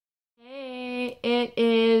it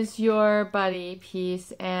is your buddy,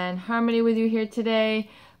 Peace and Harmony with you here today.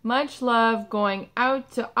 Much love going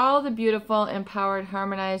out to all the beautiful, empowered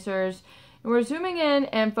harmonizers. And we're zooming in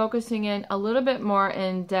and focusing in a little bit more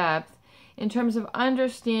in depth in terms of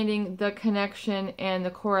understanding the connection and the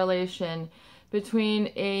correlation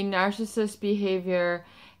between a narcissist behavior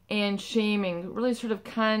and shaming, really sort of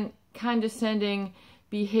condescending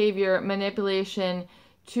behavior, manipulation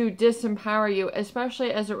to disempower you,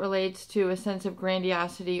 especially as it relates to a sense of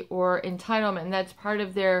grandiosity or entitlement. And that's part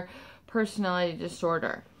of their personality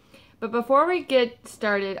disorder. But before we get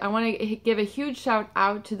started, I want to give a huge shout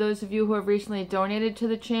out to those of you who have recently donated to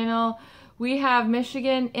the channel. We have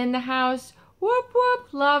Michigan in the house. Whoop,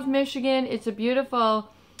 whoop. Love Michigan. It's a beautiful,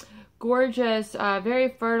 gorgeous, very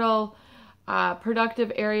fertile,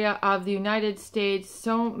 productive area of the United States.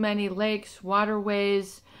 So many lakes,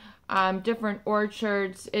 waterways, different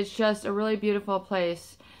orchards. It's just a really beautiful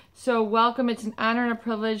place. So welcome. It's an honor and a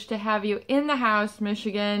privilege to have you in the house,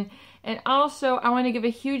 Michigan. And also, I want to give a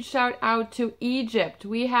huge shout out to Egypt.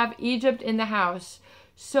 We have Egypt in the house.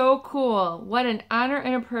 So cool. What an honor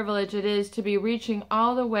and a privilege it is to be reaching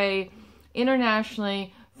all the way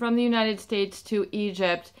internationally from the United States to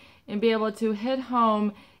Egypt and be able to hit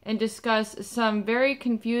home and discuss some very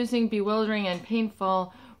confusing, bewildering, and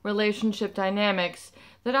painful relationship dynamics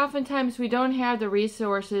that oftentimes we don't have the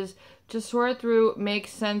resources to sort through, make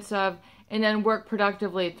sense of, and then work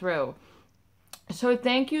productively through. So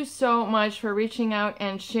thank you so much for reaching out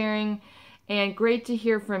and sharing, and great to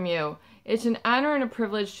hear from you. It's an honor and a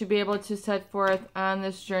privilege to be able to set forth on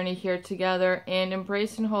this journey here together and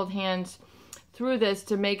embrace and hold hands through this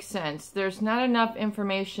to make sense. There's not enough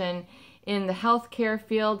information in the healthcare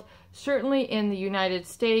field, certainly in the United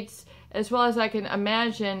States, as well as I can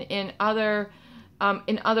imagine in other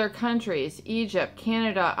countries, Egypt,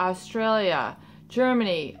 Canada, Australia,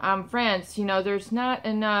 Germany, France. You know, there's not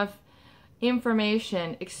enough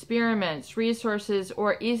information, experiments, resources,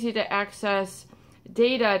 or easy to access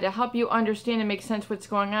data to help you understand and make sense what's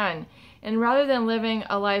going on. And rather than living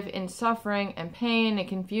a life in suffering and pain and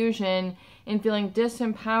confusion and feeling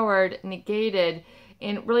disempowered, negated,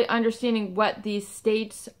 and really understanding what these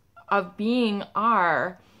states of being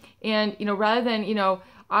are, and, rather than,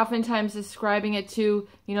 oftentimes ascribing it to,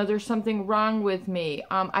 there's something wrong with me.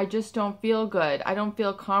 I just don't feel good. I don't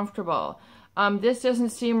feel comfortable. This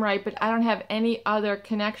doesn't seem right, but I don't have any other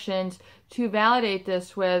connections to validate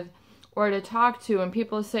this with or to talk to. And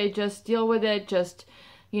people say, just deal with it, just,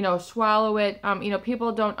 swallow it.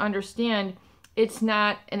 People don't understand it's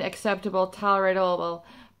not an acceptable, tolerable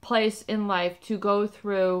place in life to go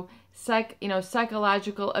through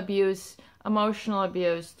psychological abuse, emotional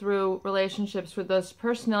abuse through relationships with those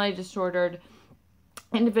personality disordered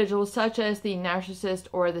individuals such as the narcissist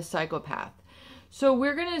or the psychopath. So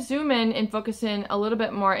we're going to zoom in and focus in a little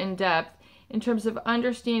bit more in depth in terms of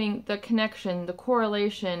understanding the connection, the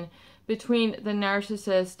correlation between the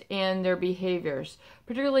narcissist and their behaviors,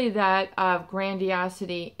 particularly that of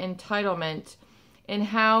grandiosity, entitlement, and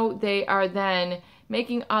how they are then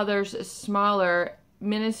making others smaller,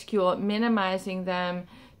 minuscule, minimizing them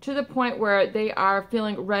to the point where they are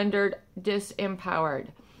feeling rendered disempowered.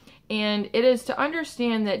 And it is to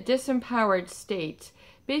understand that disempowered state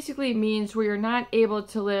basically means where you're not able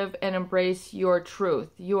to live and embrace your truth,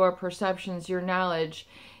 your perceptions, your knowledge,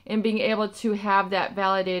 and being able to have that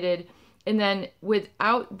validated. And then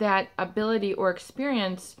without that ability or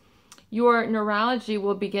experience, your neurology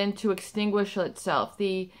will begin to extinguish itself.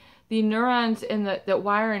 The neurons that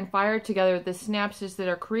wire and fire together, the synapses that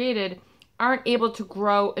are created, aren't able to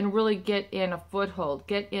grow and really get in a foothold,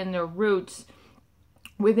 get in their roots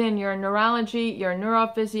within your neurology, your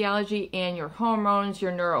neurophysiology, and your hormones,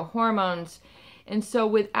 your neurohormones. And so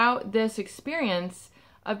without this experience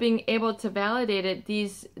of being able to validate it,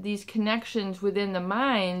 these connections within the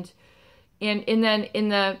mind, and then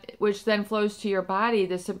which then flows to your body,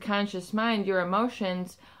 the subconscious mind, your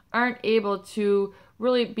emotions, aren't able to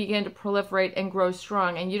really begin to proliferate and grow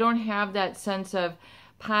strong. And you don't have that sense of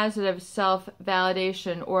positive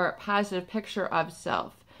self-validation or positive picture of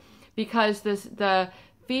self, because the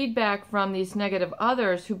feedback from these negative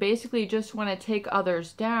others who basically just want to take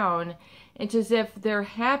others down, it's as if their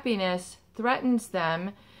happiness threatens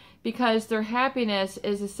them, because their happiness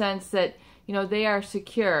is a sense that, they are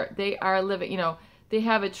secure, they are living, they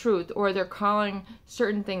have a truth, or they're calling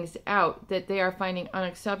certain things out that they are finding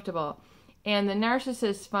unacceptable. And the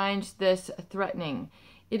narcissist finds this threatening.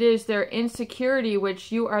 It is their insecurity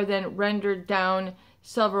which you are then rendered down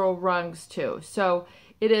several rungs to. So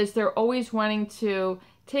it is they're always wanting to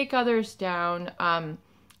take others down and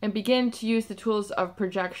begin to use the tools of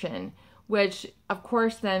projection, which of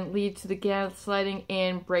course then leads to the gaslighting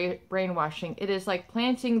and brainwashing. It is like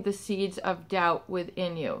planting the seeds of doubt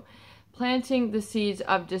within you, planting the seeds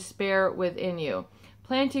of despair within you,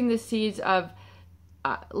 planting the seeds of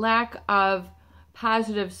lack of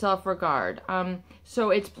positive self-regard.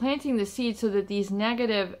 So it's planting the seeds so that these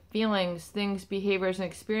negative feelings, things, behaviors, and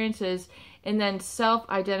experiences, and then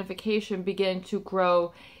self-identification begin to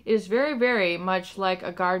grow. It is very, very much like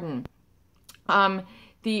a garden.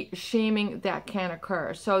 The shaming that can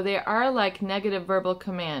occur. So they are like negative verbal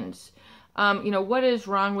commands. What is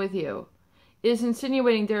wrong with you? Is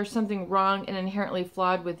insinuating there's something wrong and inherently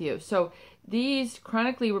flawed with you. So these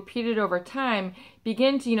chronically repeated over time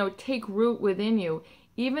begin to, take root within you,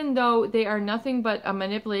 even though they are nothing but a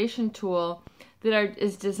manipulation tool that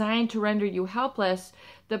is designed to render you helpless.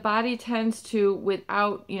 The body tends to,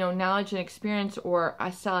 without, knowledge and experience or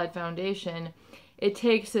a solid foundation, it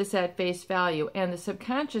takes this at face value, and the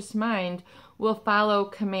subconscious mind will follow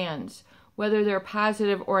commands, whether they're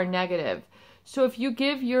positive or negative. So if you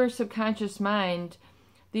give your subconscious mind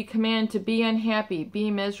the command to be unhappy,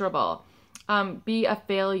 be miserable, be a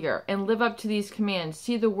failure, and live up to these commands,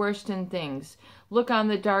 see the worst in things, look on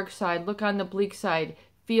the dark side, look on the bleak side,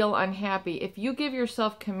 feel unhappy. If you give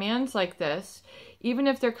yourself commands like this, even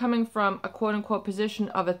if they're coming from a quote-unquote position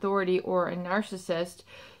of authority or a narcissist,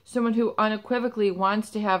 someone who unequivocally wants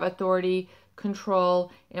to have authority,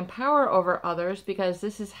 control, and power over others, because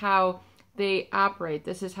this is how they operate,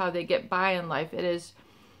 this is how they get by in life. It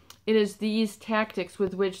is these tactics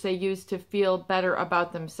with which they use to feel better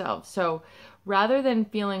about themselves. So rather than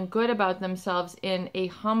feeling good about themselves in a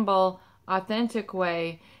humble, authentic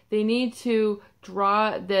way, they need to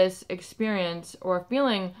draw this experience or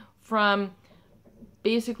feeling from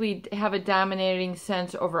basically have a dominating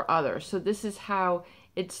sense over others. So this is how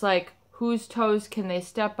it's like, whose toes can they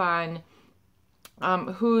step on?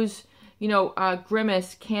 Whose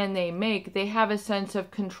grimace can they make? They have a sense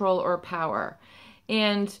of control or power.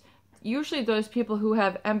 And usually those people who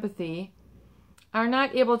have empathy are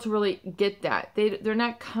not able to really get that. They're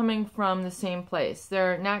not coming from the same place.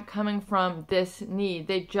 They're not coming from this need.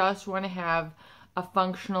 They just want to have a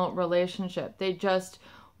functional relationship. They just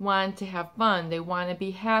want to have fun. They want to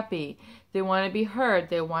be happy. They want to be heard.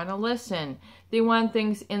 They want to listen. They want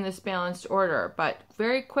things in this balanced order. But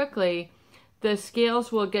very quickly, the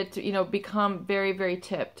scales will get to, become very, very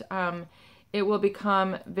tipped. It will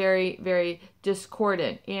become very, very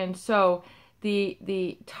discordant. And so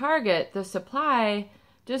the target, the supply,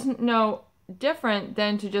 doesn't know different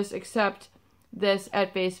than to just accept this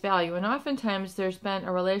at face value. And oftentimes there's been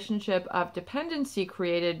a relationship of dependency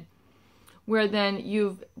created where then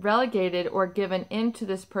you've relegated or given into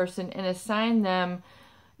this person and assigned them,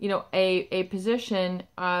 a position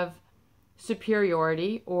of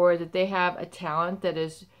superiority, or that they have a talent that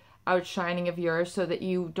is outshining of yours, so that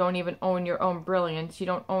you don't even own your own brilliance, you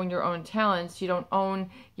don't own your own talents, you don't own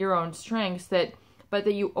your own strengths, but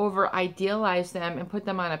that you over idealize them and put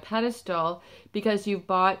them on a pedestal because you've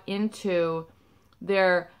bought into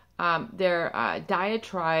their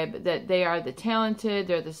diatribe that they are the talented,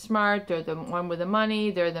 they're the smart, they're the one with the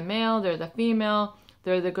money, they're the male, they're the female,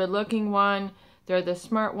 they're the good looking one, they're the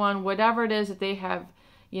smart one, whatever it is that they have,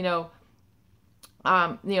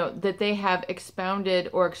 that they have expounded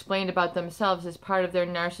or explained about themselves as part of their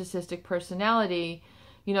narcissistic personality.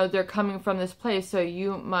 They're coming from this place, so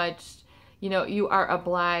you must, you are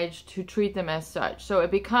obliged to treat them as such. So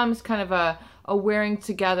it becomes kind of a wearing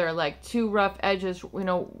together, like two rough edges,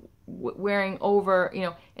 wearing over,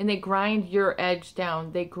 and they grind your edge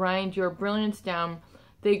down. They grind your brilliance down.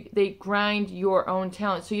 They grind your own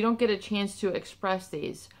talent. So you don't get a chance to express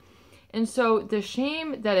these. And so the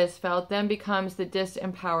shame that is felt then becomes the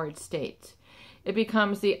disempowered state. It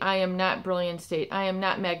becomes the I am not brilliant state. I am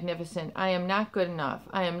not magnificent. I am not good enough.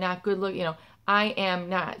 I am not good looking. I am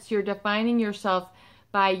not. So you're defining yourself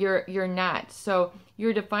by your not. So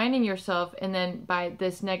you're defining yourself and then by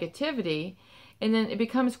this negativity, and then it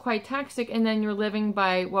becomes quite toxic, and then you're living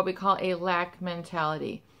by what we call a lack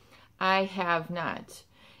mentality. I have not.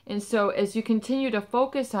 And so as you continue to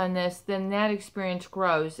focus on this, then that experience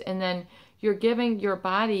grows, and then you're giving your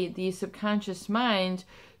body, the subconscious mind,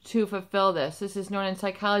 to fulfill this. This is known in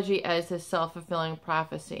psychology as the self-fulfilling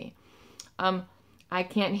prophecy. I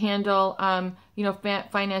can't handle,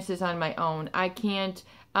 finances on my own. I can't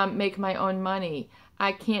make my own money.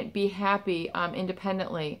 I can't be happy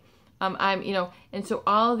independently. And so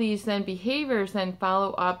all these then behaviors then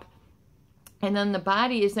follow up, and then the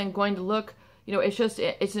body is then going to look.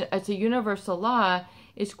 It's a universal law.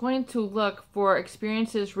 It's going to look for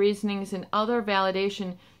experiences, reasonings, and other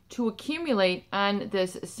validation to accumulate on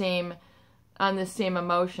this same on the same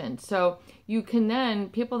emotion. So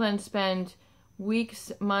people then spend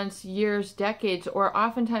weeks, months, years, decades, or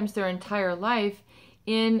oftentimes their entire life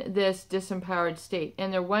in this disempowered state.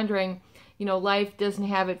 And they're wondering, life doesn't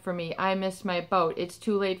have it for me. I missed my boat. It's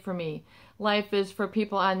too late for me. Life is for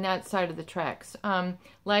people on that side of the tracks.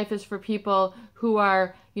 Life is for people who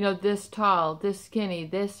are, this tall, this skinny,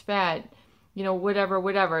 this fat,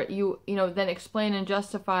 whatever. You then explain and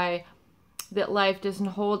justify that life doesn't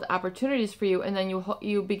hold opportunities for you, and then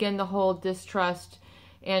you begin to hold distrust,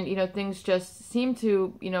 and things just seem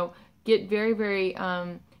to get very, very,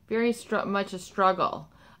 much a struggle.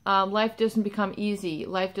 Life doesn't become easy.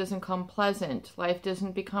 Life doesn't become pleasant. Life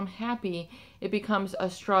doesn't become happy. It becomes a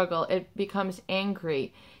struggle. It becomes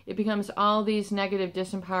angry. It becomes all these negative,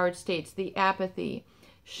 disempowered states: the apathy,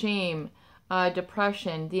 shame,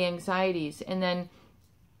 depression, the anxieties, and then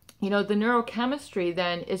the neurochemistry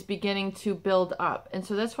then is beginning to build up. And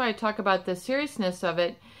so that's why I talk about the seriousness of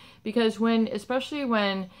it, because especially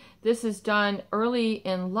when this is done early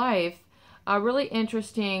in life, really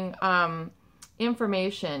interesting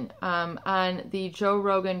information on the Joe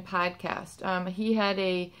Rogan podcast. He had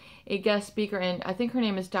a guest speaker, and I think her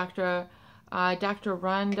name is Dr.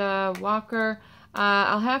 Rhonda Walker.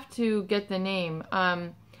 I'll have to get the name.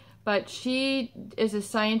 But she is a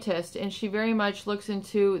scientist, and she very much looks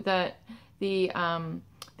into the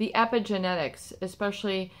epigenetics,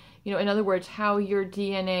 especially, in other words, how your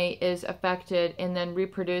DNA is affected and then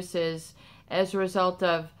reproduces as a result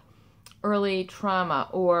of early trauma,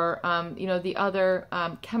 or, the other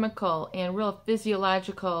chemical and real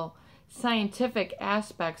physiological scientific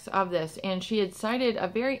aspects of this. And she had cited a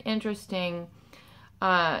very interesting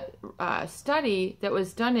study that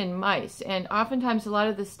was done in mice, and oftentimes a lot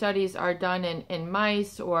of the studies are done in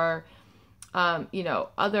mice or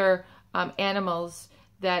other animals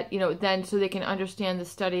that then so they can understand the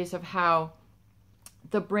studies of how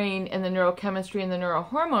the brain and the neurochemistry and the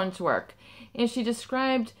neurohormones work. And she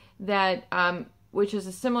described that, which is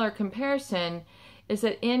a similar comparison, is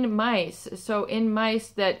that in mice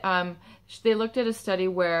that they looked at a study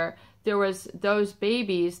where there was those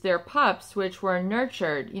babies, their pups, which were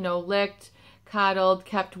nurtured, licked, coddled,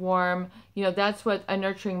 kept warm. That's what a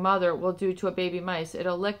nurturing mother will do to a baby mice.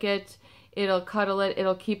 It'll lick it, it'll cuddle it,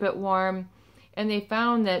 it'll keep it warm. And they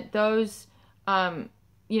found that those mice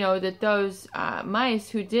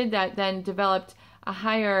who did that then developed a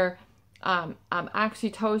higher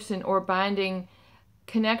oxytocin or bonding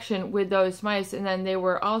connection with those mice. And then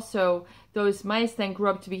those mice then grew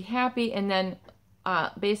up to be happy, and then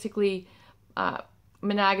basically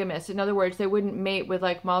monogamous. In other words, they wouldn't mate with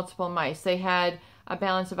multiple mice. They had a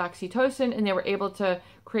balance of oxytocin, and they were able to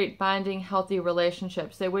create bonding, healthy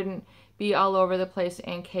relationships. They wouldn't be all over the place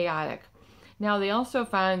and chaotic. Now, they also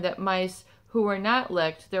found that mice who were not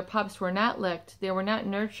licked, their pups were not licked, they were not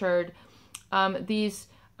nurtured, these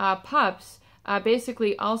pups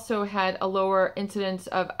basically also had a lower incidence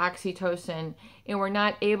of oxytocin and were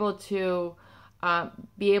not able to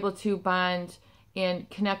bond and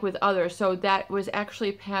connect with others. So that was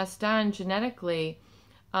actually passed on genetically,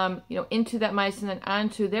 into that mice and then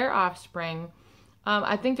onto their offspring.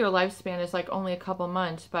 I think their lifespan is only a couple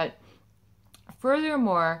months, but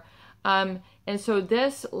furthermore, and so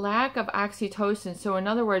this lack of oxytocin, so in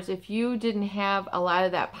other words, if you didn't have a lot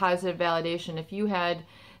of that positive validation, if you had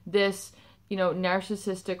this,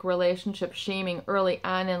 narcissistic relationship shaming early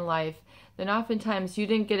on in life, then oftentimes you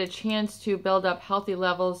didn't get a chance to build up healthy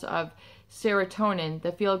levels of serotonin,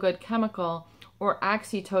 the feel-good chemical, or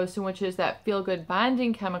oxytocin, which is that feel-good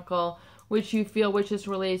bonding chemical, which is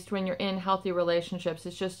released when you're in healthy relationships.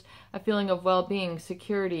 It's just a feeling of well-being,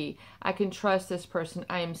 security. I can trust this person.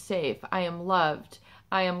 I am safe. I am loved.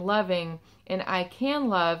 I am loving, and I can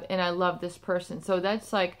love, and I love this person. So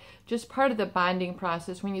that's just part of the bonding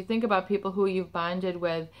process. When you think about people who you've bonded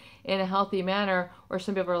with in a healthy manner, or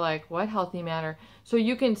some people are like, what healthy manner? So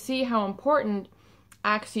you can see how important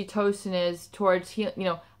oxytocin is towards,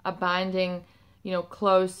 a bonding,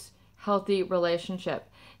 close, healthy relationship.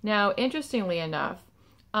 Now, interestingly enough,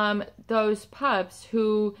 those pups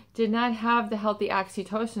who did not have the healthy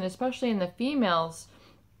oxytocin, especially in the females,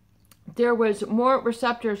 there was more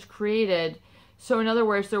receptors created. So in other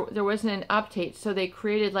words, there wasn't an uptake. So they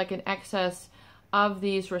created an excess of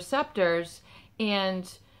these receptors,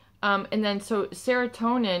 and then so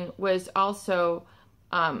serotonin was also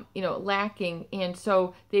lacking, and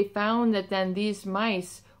so they found that then these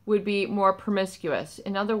mice would be more promiscuous.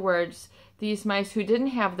 In other words, these mice who didn't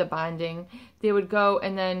have the bonding, they would go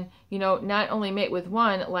and then not only mate with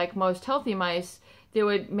one like most healthy mice, they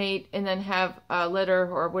would mate and then have a litter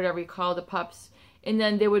or whatever you call the pups and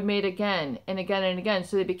then they would mate again and again and again.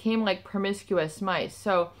 So they became like promiscuous mice.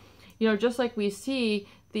 So, just like we see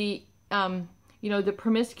the, the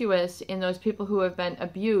promiscuous in those people who have been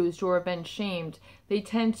abused or have been shamed, they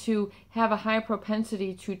tend to have a high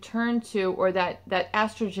propensity to turn to, or that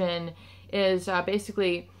estrogen is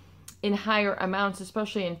basically in higher amounts,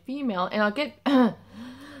 especially in female. And I'll get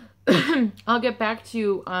I'll get back to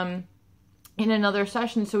you in another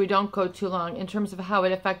session, so we don't go too long, in terms of how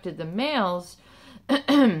it affected the males.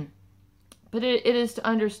 But it is to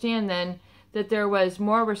understand then that there was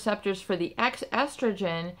more receptors for the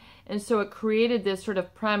estrogen, and so it created this sort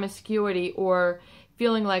of promiscuity, or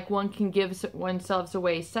feeling like one can give oneself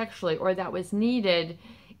away sexually, or that was needed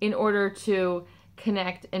in order to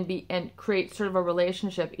connect and create sort of a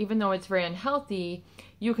relationship. Even though it's very unhealthy,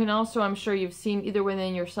 you can also, I'm sure you've seen either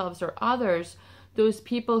within yourselves or others, those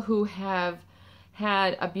people who have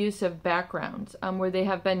had abusive backgrounds, where they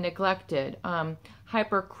have been neglected,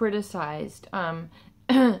 hyper criticized,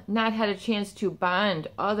 not had a chance to bond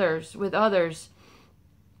with others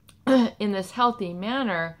in this healthy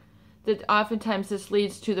manner, that oftentimes this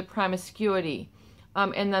leads to the promiscuity,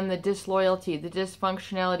 and then the disloyalty, the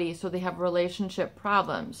dysfunctionality, so they have relationship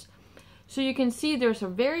problems. So you can see there's a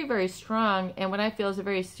very, very strong, and what I feel is a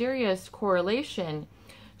very serious correlation.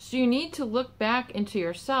 So you need to look back into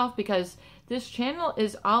yourself, because this channel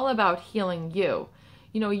is all about healing you.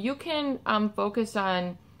 You can focus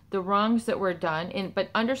on the wrongs that were done, but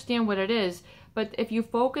understand what it is. But if you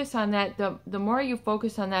focus on that, the more you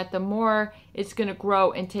focus on that, the more it's going to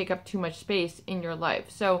grow and take up too much space in your life.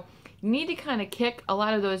 So you need to kind of kick a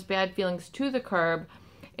lot of those bad feelings to the curb,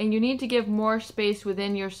 and you need to give more space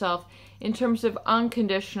within yourself in terms of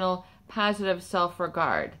unconditional, positive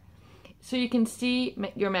self-regard. So you can see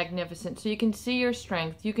your magnificence, so you can see your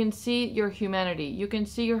strength, you can see your humanity, you can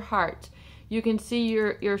see your heart, you can see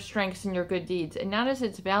your strengths and your good deeds. And not as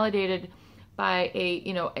it's validated by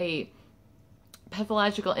a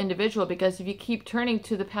pathological individual, because if you keep turning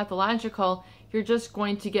to the pathological, you're just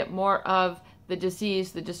going to get more of the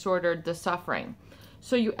disease, the disorder, the suffering.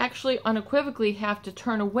 So you actually unequivocally have to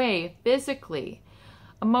turn away physically,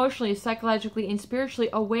 emotionally, psychologically, and spiritually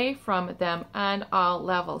away from them on all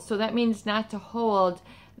levels. So that means not to hold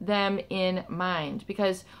them in mind,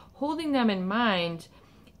 because holding them in mind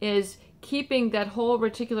is keeping that whole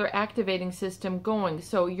reticular activating system going.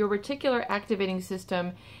 So your reticular activating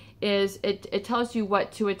system is, it tells you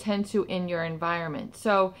what to attend to in your environment.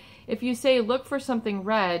 So if you say, look for something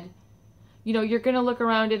red, you're going to look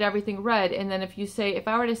around at everything red. And then if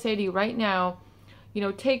I were to say to you right now,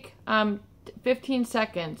 take 15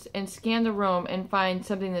 seconds and scan the room and find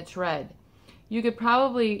something that's red, you could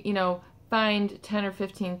probably, find 10 or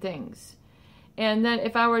 15 things. And then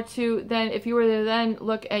if you were to then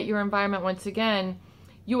look at your environment once again,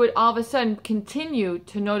 you would all of a sudden continue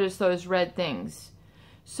to notice those red things.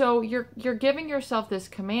 So you're giving yourself this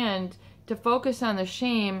command to focus on the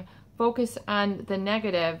shame, focus on the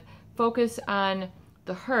negative, focus on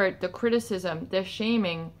the hurt, the criticism, the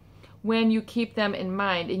shaming, when you keep them in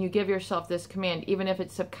mind and you give yourself this command, even if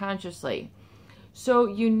it's subconsciously. So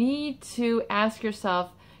you need to ask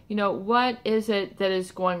yourself, what is it that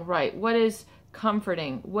is going right? What is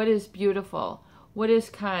comforting? What is beautiful? What is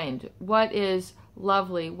kind? What is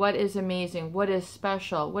lovely? What is amazing? What is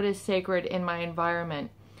special? What is sacred in my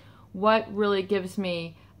environment? What really gives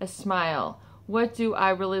me a smile? What do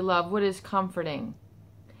I really love? What is comforting?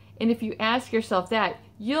 And if you ask yourself that,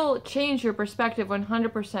 you'll change your perspective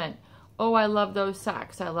 100%. Oh, I love those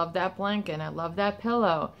socks. I love that blanket. I love that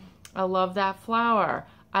pillow. I love that flower.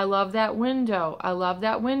 I love that window. I love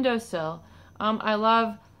that windowsill. I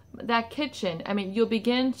love that kitchen. I mean, you'll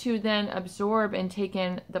begin to then absorb and take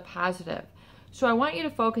in the positive. So I want you to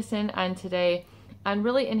focus in on today on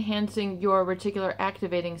really enhancing your reticular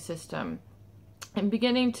activating system and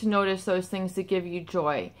beginning to notice those things that give you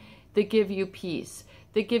joy, that give you peace,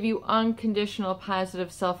 that give you unconditional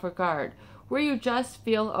positive self-regard, where you just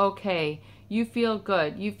feel okay, you feel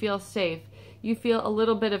good, you feel safe, you feel a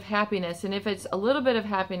little bit of happiness. And if it's a little bit of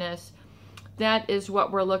happiness, that is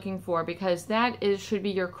what we're looking for, because that should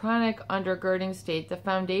be your chronic undergirding state, the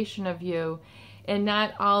foundation of you, and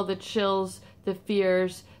not all the chills, the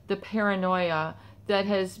fears, the paranoia that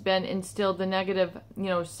has been instilled, the negative,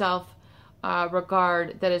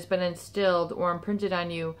 self-regard that has been instilled or imprinted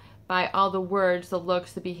on you by all the words, the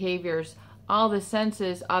looks, the behaviors, all the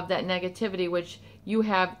senses of that negativity, which you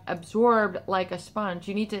have absorbed like a sponge.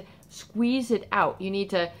 You need to squeeze it out. You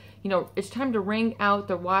need to, it's time to wring out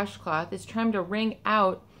the washcloth. It's time to wring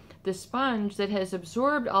out the sponge that has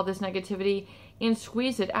absorbed all this negativity and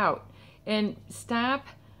squeeze it out. And stop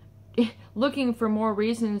looking for more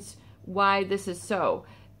reasons why this is so.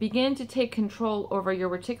 Begin to take control over your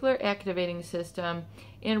reticular activating system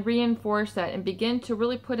and reinforce that, and begin to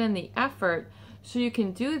really put in the effort so you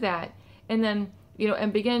can do that. And then,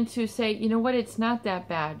 and begin to say, you know what, it's not that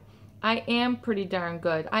bad. I am pretty darn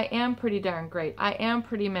good. I am pretty darn great. I am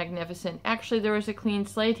pretty magnificent. Actually, there is a clean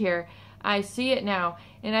slate here. I see it now,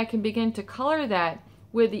 and I can begin to color that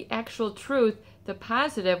with the actual truth, the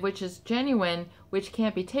positive, which is genuine, which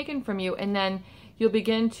can't be taken from you, and then you'll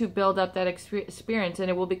begin to build up that experience, and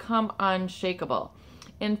it will become unshakable.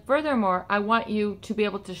 And furthermore, I want you to be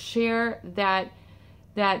able to share that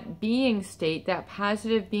being state, that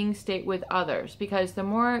positive being state with others, because the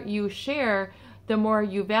more you share, the more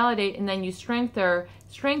you validate, and then you strengthen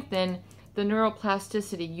the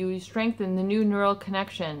neuroplasticity. You strengthen the new neural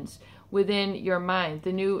connections within your mind,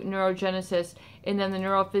 the new neurogenesis, and then the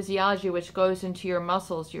neurophysiology, which goes into your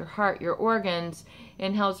muscles, your heart, your organs,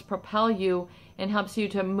 and helps propel you and helps you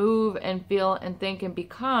to move and feel and think and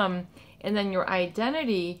become. And then your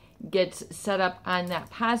identity gets set up on that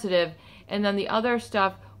positive. And then the other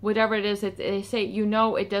stuff, whatever it is that they say,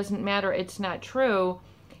 it doesn't matter, it's not true.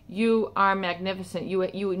 You are magnificent.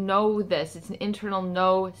 You know this. It's an internal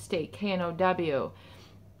know state, K-N-O-W.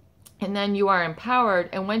 And then you are empowered.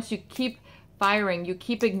 And once you keep firing, you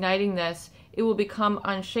keep igniting this, it will become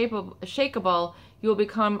unshakable. You'll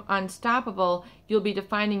become unstoppable. You'll be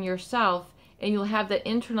defining yourself, and you'll have that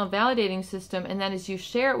internal validating system. And then as you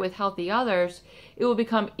share it with healthy others, it will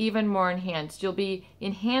become even more enhanced. You'll be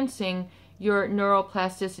enhancing your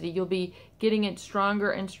neuroplasticity. You'll be getting it stronger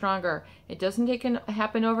and stronger. It doesn't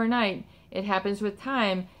happen overnight. It happens with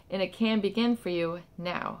time, and it can begin for you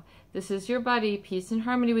now. This is your buddy, Peace and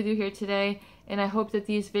Harmony, with you here today, and I hope that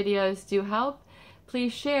these videos do help.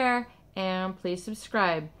 Please share and please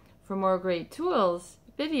subscribe for more great tools,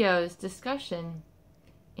 videos, discussion,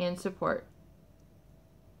 and support.